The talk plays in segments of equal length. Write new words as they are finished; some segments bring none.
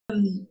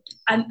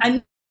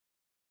I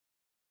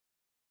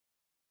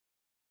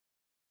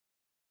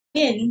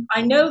mean,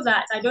 I know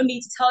that I don't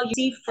need to tell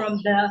you from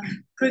the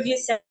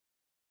previous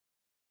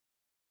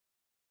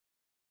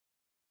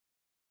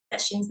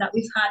sessions that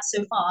we've had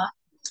so far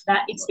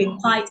that it's been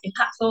quite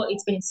impactful,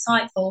 it's been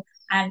insightful,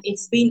 and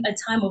it's been a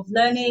time of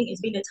learning,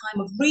 it's been a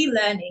time of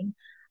relearning.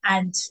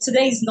 And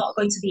today is not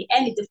going to be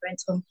any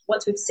different from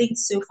what we've seen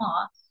so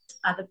far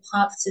at the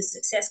Path to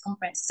Success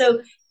conference.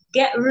 So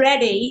get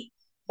ready,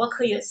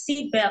 buckle your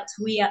seatbelt.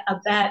 We are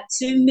about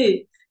to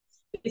move.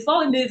 Before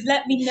we move,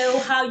 let me know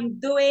how you're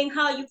doing,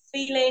 how you're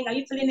feeling. Are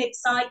you feeling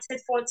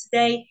excited for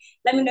today?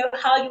 Let me know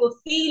how you are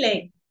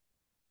feeling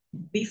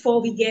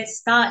before we get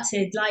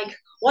started. Like,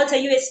 what are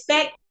you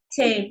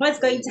expecting? What's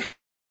going to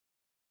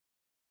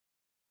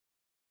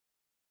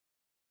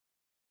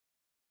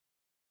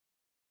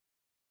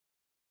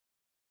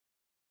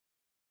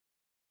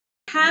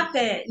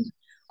happen?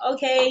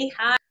 Okay,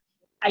 hi.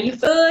 Are you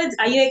good?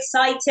 Are you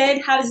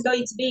excited? How is it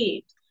going to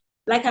be?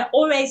 Like I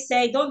always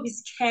say, don't be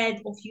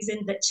scared of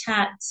using the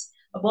chat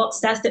box.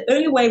 That's the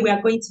only way we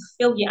are going to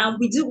feel you. And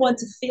we do want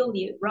to feel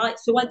you, right?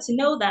 So we want to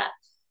know that.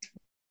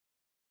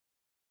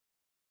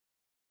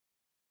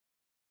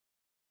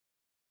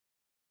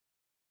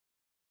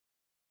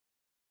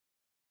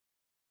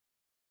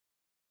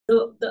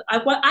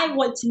 I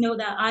want to know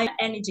that I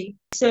energy.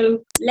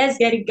 So let's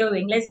get it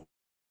going. Let's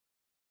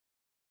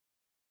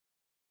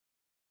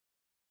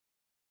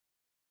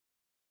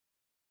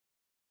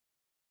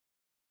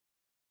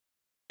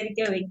get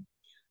it going.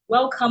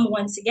 Welcome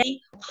once again.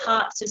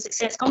 Path to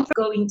Success conference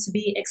going to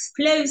be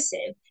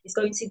explosive. It's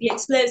going to be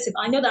explosive.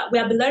 I know that we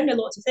have been learning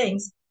a lot of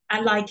things,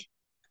 and like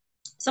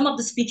some of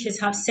the speakers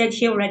have said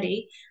here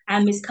already,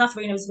 and Miss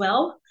Catherine as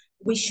well.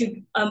 We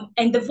should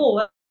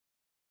endeavor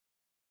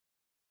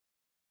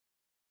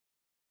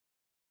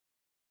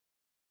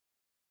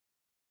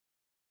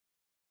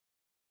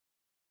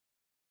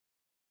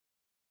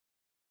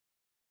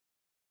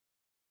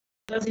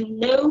doesn't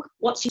know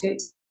what she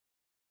does.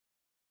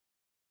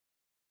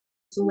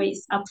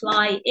 Always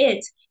apply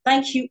it.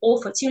 Thank you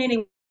all for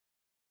tuning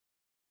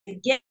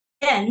in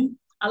again.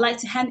 I'd like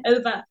to hand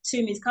over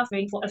to Ms.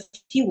 Catherine for a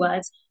few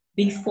words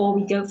before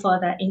we go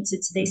further into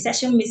today's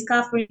session. Ms.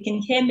 Catherine, can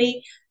you hear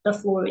me? The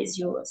floor is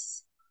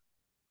yours.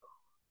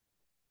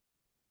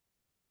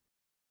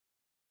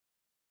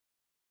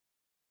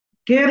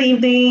 Good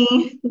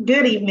evening.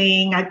 Good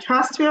evening. I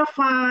trust you're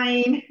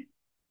fine.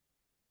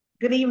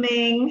 Good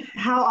evening.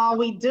 How are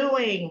we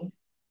doing?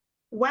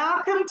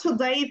 Welcome to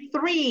day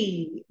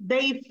three.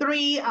 Day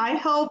three, I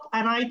hope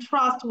and I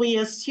trust we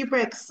are super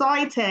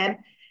excited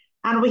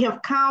and we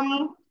have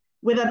come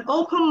with an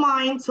open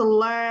mind to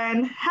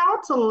learn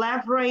how to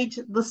leverage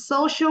the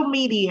social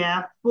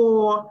media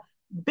for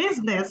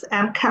business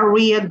and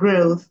career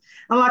growth.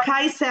 And like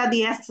I said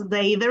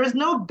yesterday, there is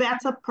no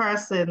better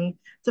person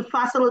to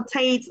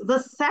facilitate the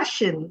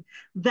session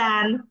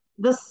than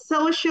the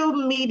social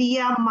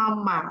media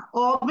mama.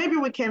 Or maybe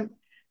we can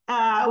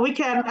uh,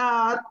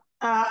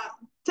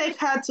 take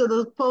her to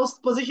the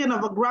position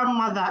of a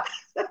grandmother.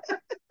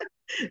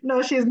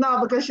 No, she's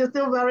not because she's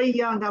still very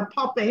young and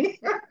popping.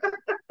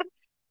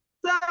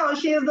 So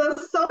she is the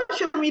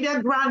social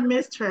media grand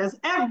mistress.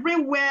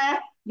 Everywhere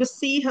you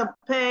see her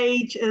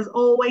page is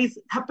always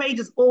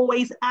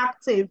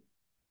active.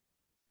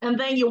 And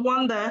then you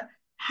wonder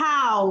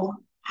how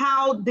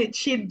did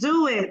she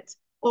do it?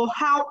 Or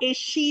how is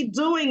she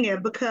doing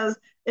it? Because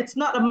it's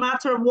not a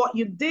matter of what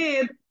you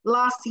did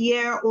last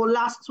year or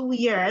last 2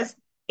 years.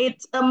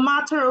 It's a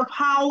matter of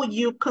how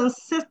you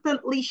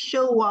consistently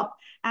show up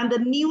and the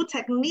new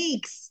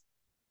techniques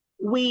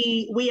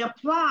we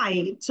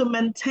apply to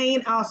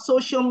maintain our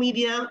social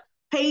media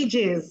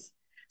pages.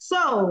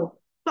 So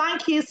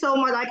thank you so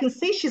much. I can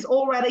see she's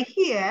already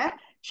here.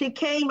 She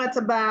came at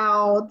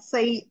about,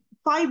 say,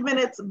 5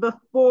 minutes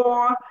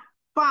before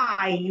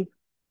 5.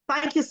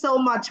 Thank you so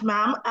much,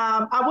 ma'am.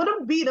 I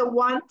wouldn't be the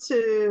one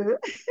to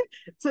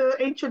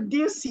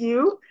introduce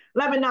you.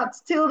 Let me not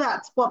steal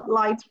that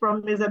spotlight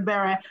from Ms.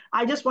 Ebere.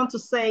 I just want to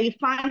say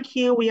thank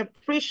you. We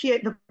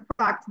appreciate the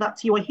fact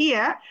that you're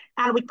here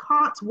and we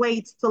can't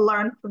wait to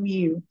learn from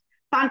you.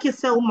 Thank you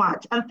so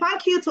much. And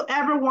thank you to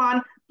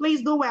everyone.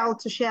 Please do well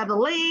to share the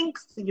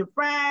links to your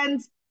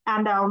friends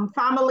and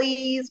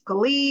families,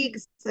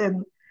 colleagues,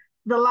 and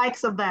the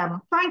likes of them.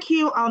 Thank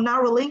you. I'll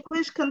now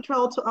relinquish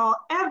control to our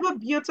ever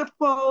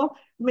beautiful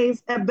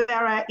Ms.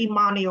 Ebere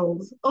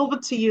Emanuels. Over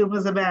to you,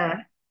 Ms.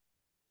 Ebere.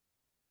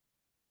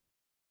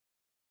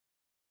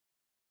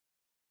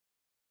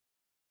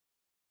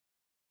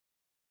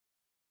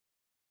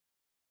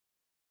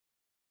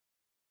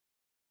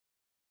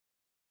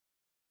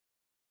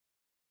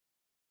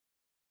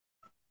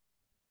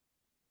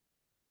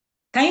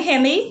 Can you hear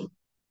me?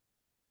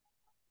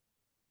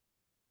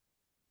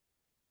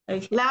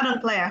 Okay. Loud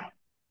and clear.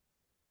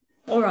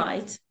 All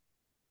right.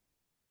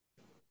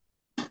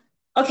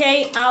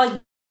 Okay,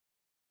 I'll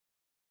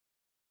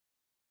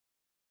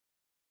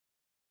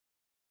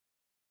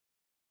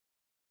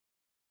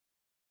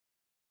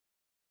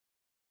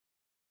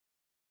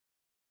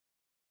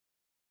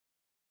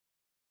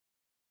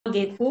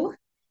Ogeku.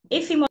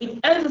 Ifimo is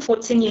over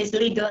 14 years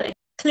legal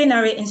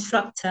culinary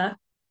instructor,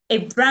 a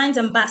brand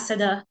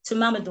ambassador to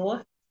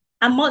Mamador,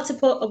 and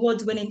multiple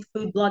award-winning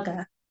food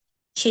blogger.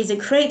 She's a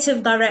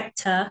creative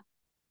director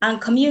and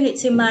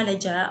community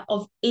manager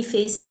of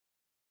Ife's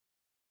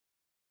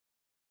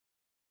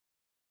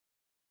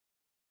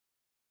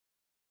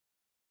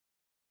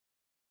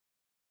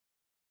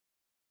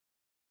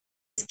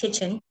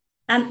Kitchen,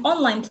 an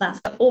online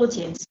platform for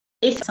audience,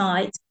 Ife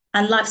site,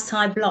 and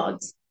lifestyle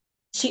blogs.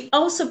 She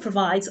also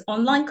provides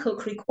online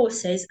cookery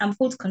courses and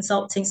food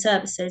consulting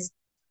services.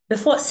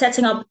 Before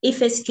setting up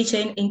Ife's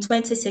Kitchen in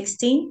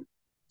 2016,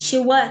 she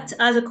worked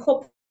as a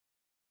corporate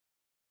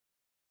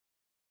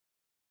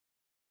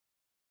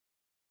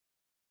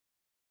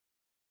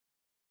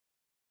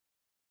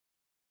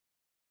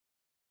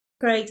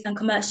and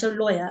commercial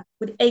lawyer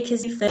with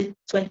Akers 2020.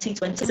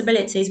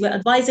 Responsibilities were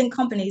advising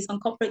companies on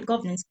corporate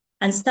governance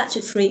and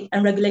statutory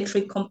and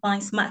regulatory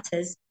compliance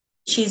matters.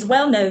 She is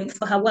well known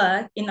for her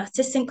work in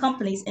assisting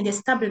companies in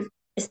the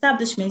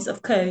establishments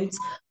of codes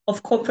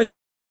of corporate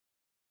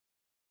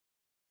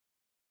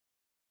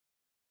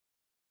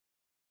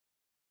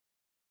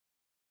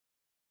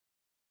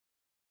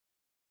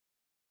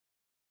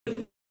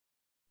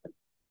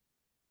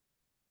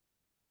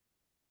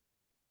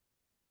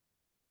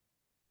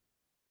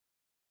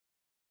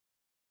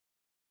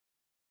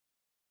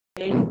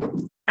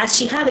as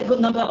she had a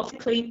good number of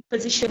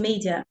position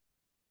media.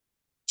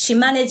 She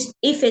managed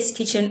Ife's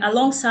Kitchen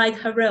alongside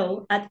her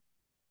role at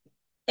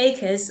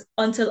Akers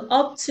until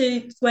up to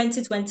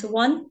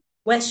 2021,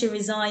 where she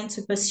resigned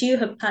to pursue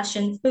her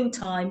passion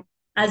full-time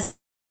as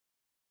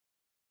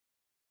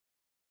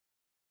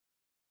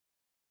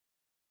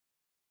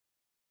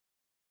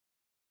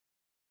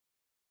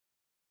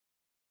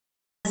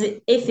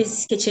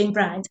Ife's Kitchen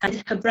brand,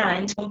 and her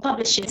brand from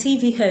publishing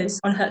TV hosts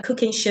on her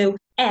cooking show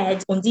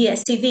aired on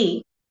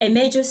DSTV, a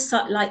major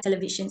satellite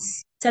television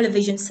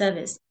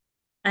service,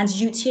 and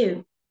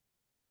YouTube.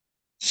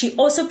 She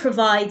also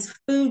provides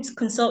food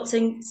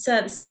consulting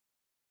services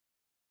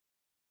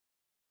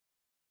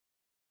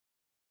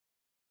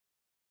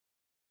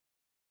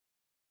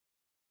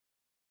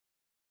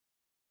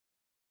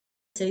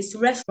to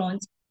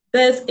restaurants,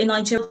 both in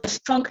Nigeria, a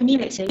strong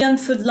community, young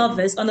food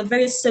lovers on the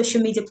various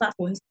social media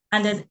platforms,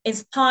 and has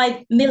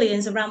inspired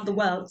millions around the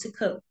world to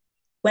cook.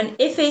 When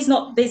Ife is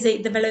not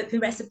busy developing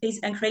recipes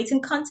and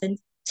creating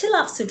content, she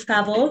loves to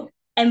travel,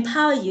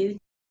 empower you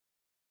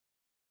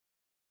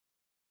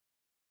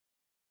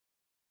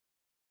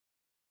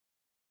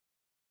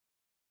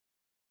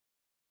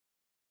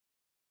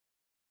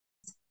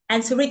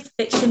and to read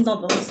fiction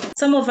novels.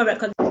 Some of her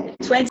records: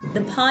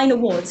 the Pine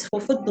Awards for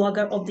Food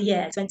Blogger of the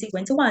Year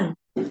 2021,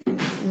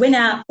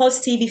 winner Pulse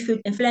TV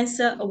Food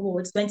Influencer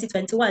Awards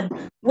 2021,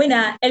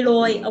 winner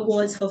Eloy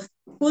Awards for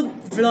Food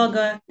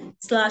Vlogger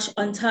 /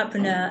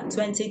 Entrepreneur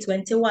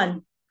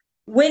 2021,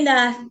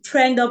 winner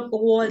Trend Up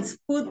Awards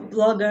Food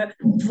Vlogger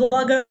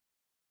of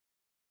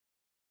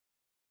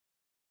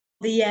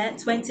the Year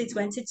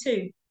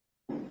 2022,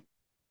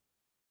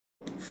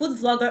 Food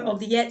Vlogger of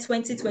the Year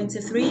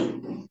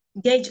 2023,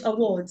 Gage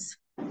Awards,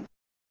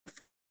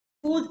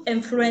 Food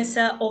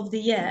Influencer of the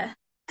Year,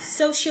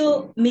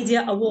 Social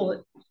Media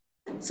Awards.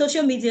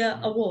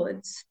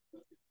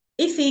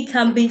 Ife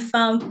can be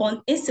found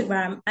on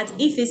Instagram at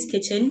Ife's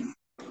Kitchen,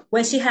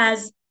 where she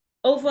has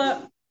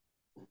over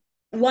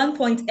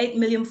 1.8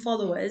 million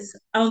followers,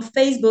 on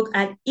Facebook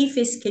at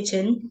Ife's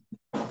Kitchen,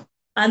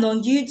 and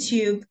on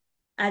YouTube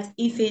at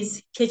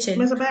Ife's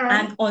Kitchen,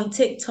 and on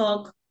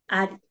TikTok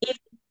at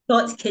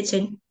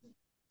Ife.kitchen.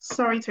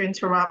 Sorry to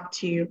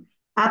interrupt you.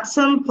 At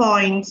some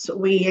point,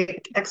 we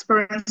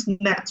experienced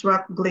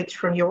network glitch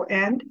from your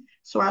end.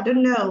 So I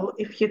don't know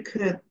if you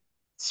could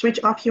switch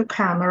off your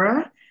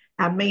camera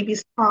and maybe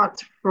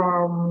start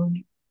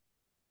from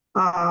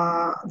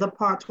the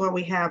part where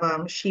we have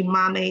she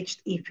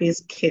managed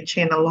Ife's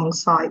Kitchen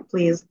alongside,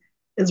 please.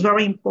 It's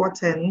very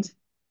important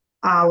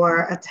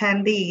our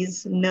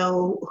attendees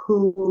know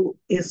who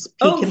is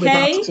speaking with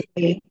us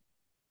today.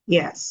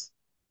 Yes.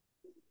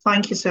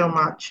 Thank you so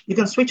much. You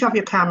can switch off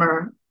your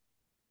camera.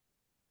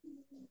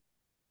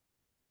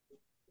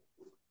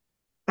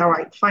 All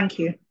right, thank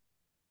you.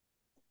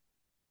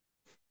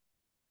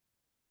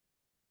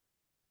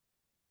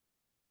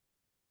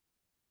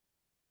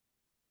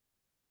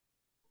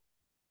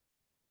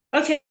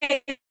 Okay.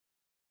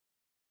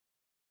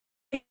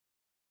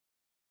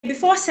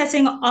 Before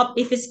setting up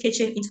Ife's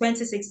Kitchen in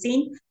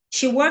 2016,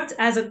 she worked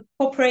as a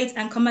corporate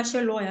and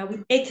commercial lawyer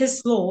with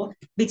Akers Law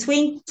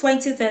between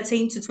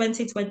 2013 to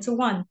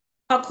 2021.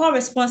 Her core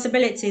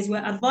responsibilities were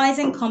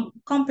advising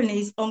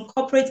companies on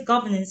corporate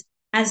governance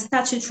and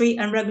statutory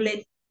and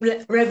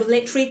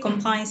regulatory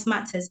compliance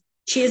matters.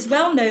 She is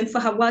well known for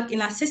her work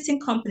in assisting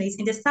companies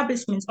in the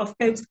establishment of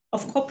codes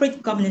of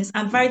corporate governance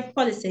and varied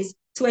policies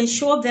to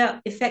ensure their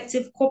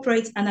effective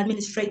corporate and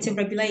administrative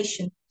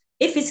regulation.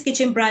 Ife's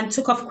Kitchen brand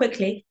took off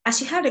quickly as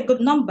she had a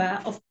good number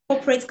of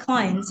corporate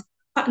clients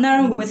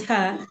partnering with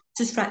her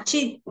to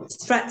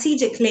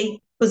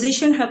strategically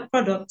position her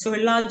product to a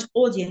large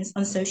audience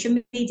on social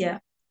media.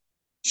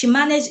 She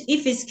managed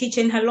Ife's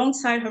Kitchen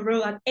alongside her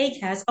role at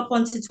Acres up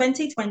until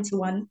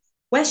 2021,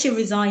 where she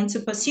resigned to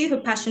pursue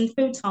her passion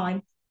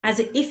full-time as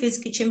the Ife's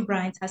Kitchen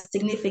brand has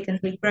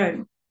significantly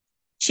grown.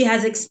 She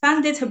has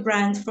expanded her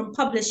brand from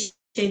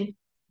publishing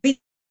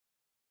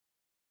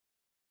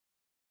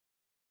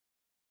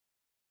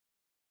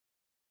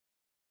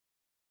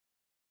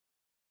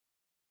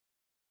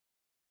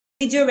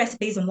video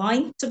recipes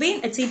online to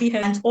being a TV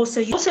host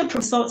and also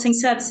consulting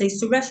services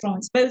to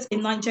restaurants both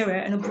in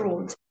Nigeria and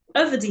abroad.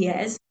 Over the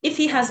years,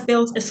 Ife has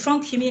built a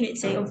strong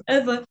community of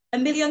over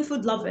 1 million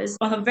food lovers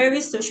on her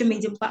various social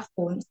media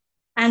platforms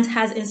and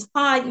has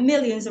inspired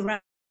millions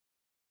around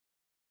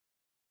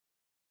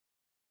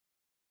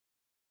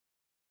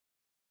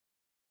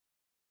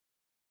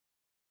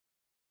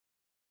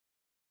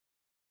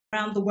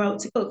the world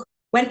to cook.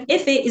 When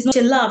Ife is not,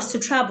 she loves to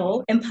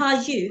travel,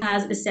 Empire You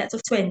has a set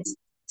of twins.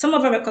 Some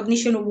of her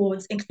recognition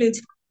awards include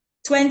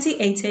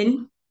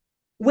 2018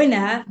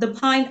 winner, the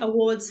Pine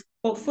Awards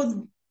for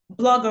Food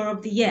Blogger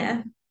of the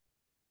Year,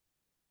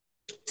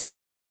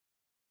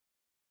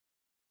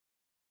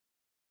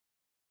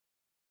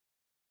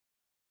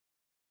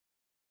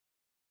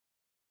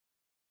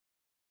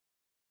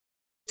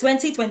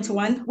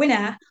 2021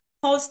 winner,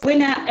 host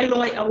winner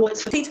Eloy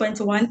Awards for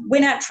 2021,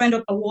 winner Trend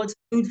Up Awards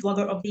Food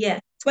Vlogger of the Year,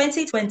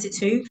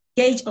 2022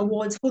 Gage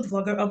Awards Food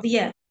Vlogger of the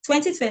Year,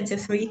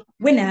 2023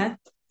 winner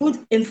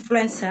Food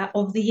Influencer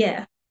of the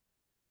Year.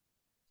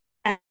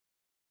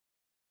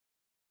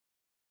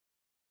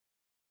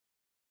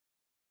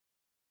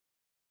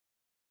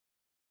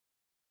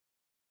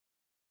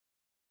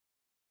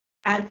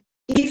 At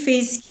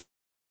Ife's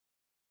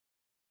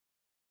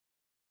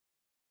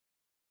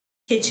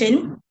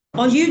Kitchen,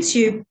 on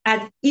YouTube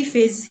at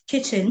Ife's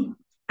Kitchen,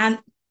 and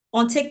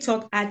on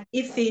TikTok at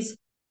Ife's.kitchen.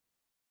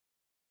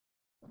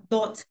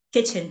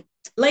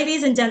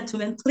 Ladies and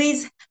gentlemen,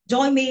 please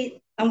join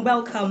me and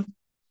welcome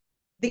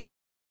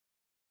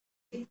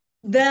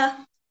the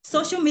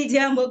social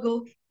media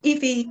mogul,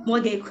 Ife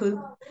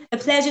Mogeku. A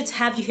pleasure to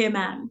have you here,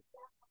 ma'am.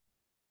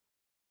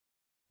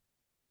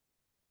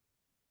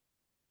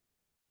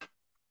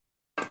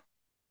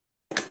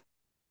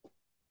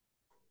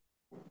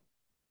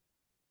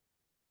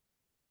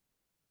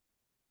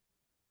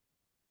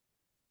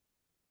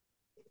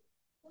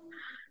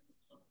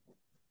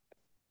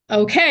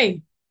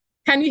 Okay.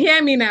 Can you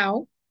hear me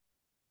now?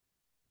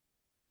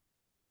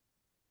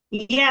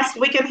 Yes,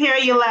 we can hear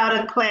you loud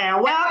and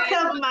clear.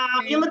 Welcome,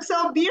 Mom. You look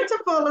so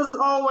beautiful as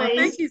always. Oh,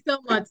 thank you so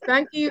much.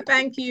 Thank you,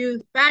 thank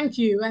you, thank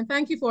you. And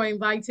thank you for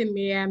inviting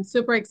me. I'm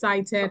super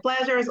excited. The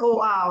pleasure is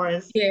all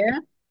ours. Yeah.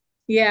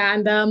 Yeah,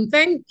 and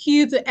thank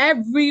you to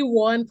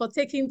everyone for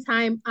taking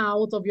time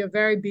out of your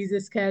very busy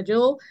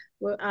schedule.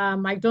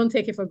 I don't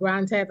take it for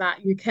granted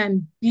that you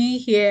can be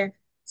here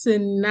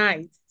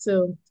tonight.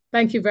 So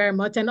thank you very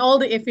much. And all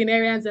the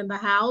Ifinarians in the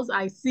house,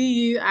 I see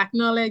you,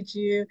 acknowledge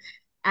you,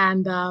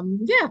 and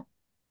yeah,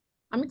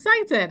 I'm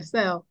excited.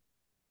 So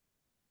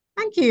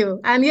thank you.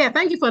 And yeah,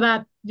 thank you for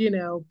that,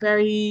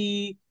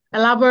 very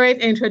elaborate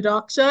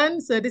introduction.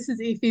 So this is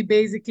Ife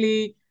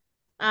basically.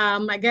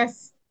 I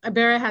guess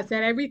Abera has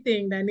said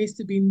everything that needs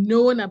to be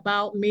known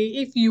about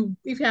me. If you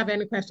have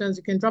any questions,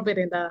 you can drop it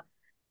in the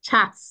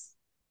chats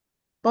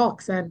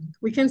box and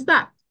we can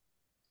start.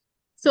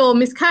 So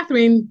Miss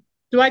Catherine,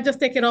 do I just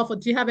take it off or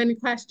do you have any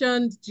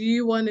questions? Do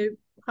you want to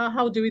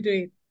how do we do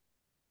it?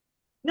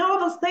 No,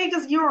 the stage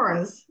is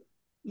yours.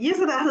 Use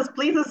it as it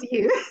pleases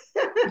you.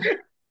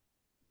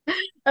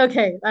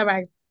 Okay, all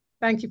right.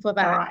 Thank you for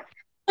that. All right.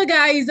 So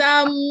guys,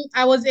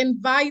 I was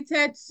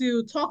invited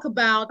to talk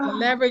about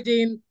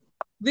leveraging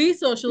the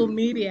social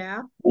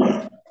media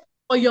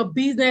for your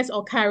business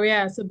or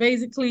career. So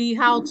basically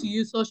how to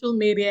use social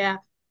media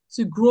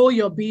to grow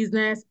your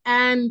business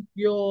and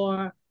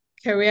your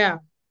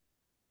career.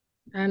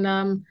 And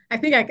I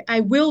think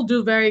I will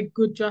do very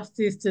good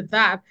justice to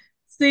that,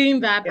 seeing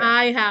that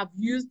I have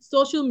used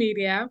social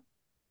media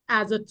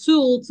as a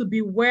tool to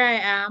be where I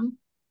am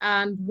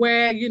and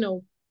where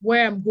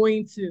I'm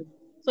going to.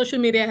 Social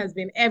media has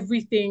been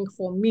everything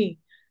for me.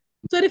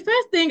 So the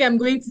first thing I'm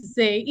going to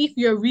say, if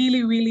you're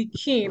really, really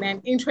keen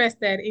and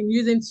interested in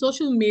using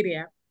social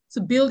media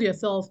to build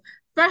yourself,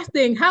 first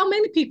thing, how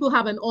many people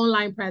have an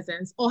online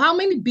presence or how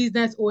many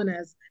business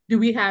owners do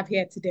we have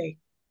here today?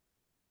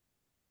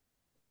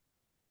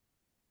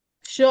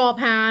 Show of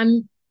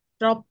hand,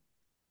 drop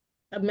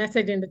a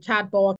message in the chat box.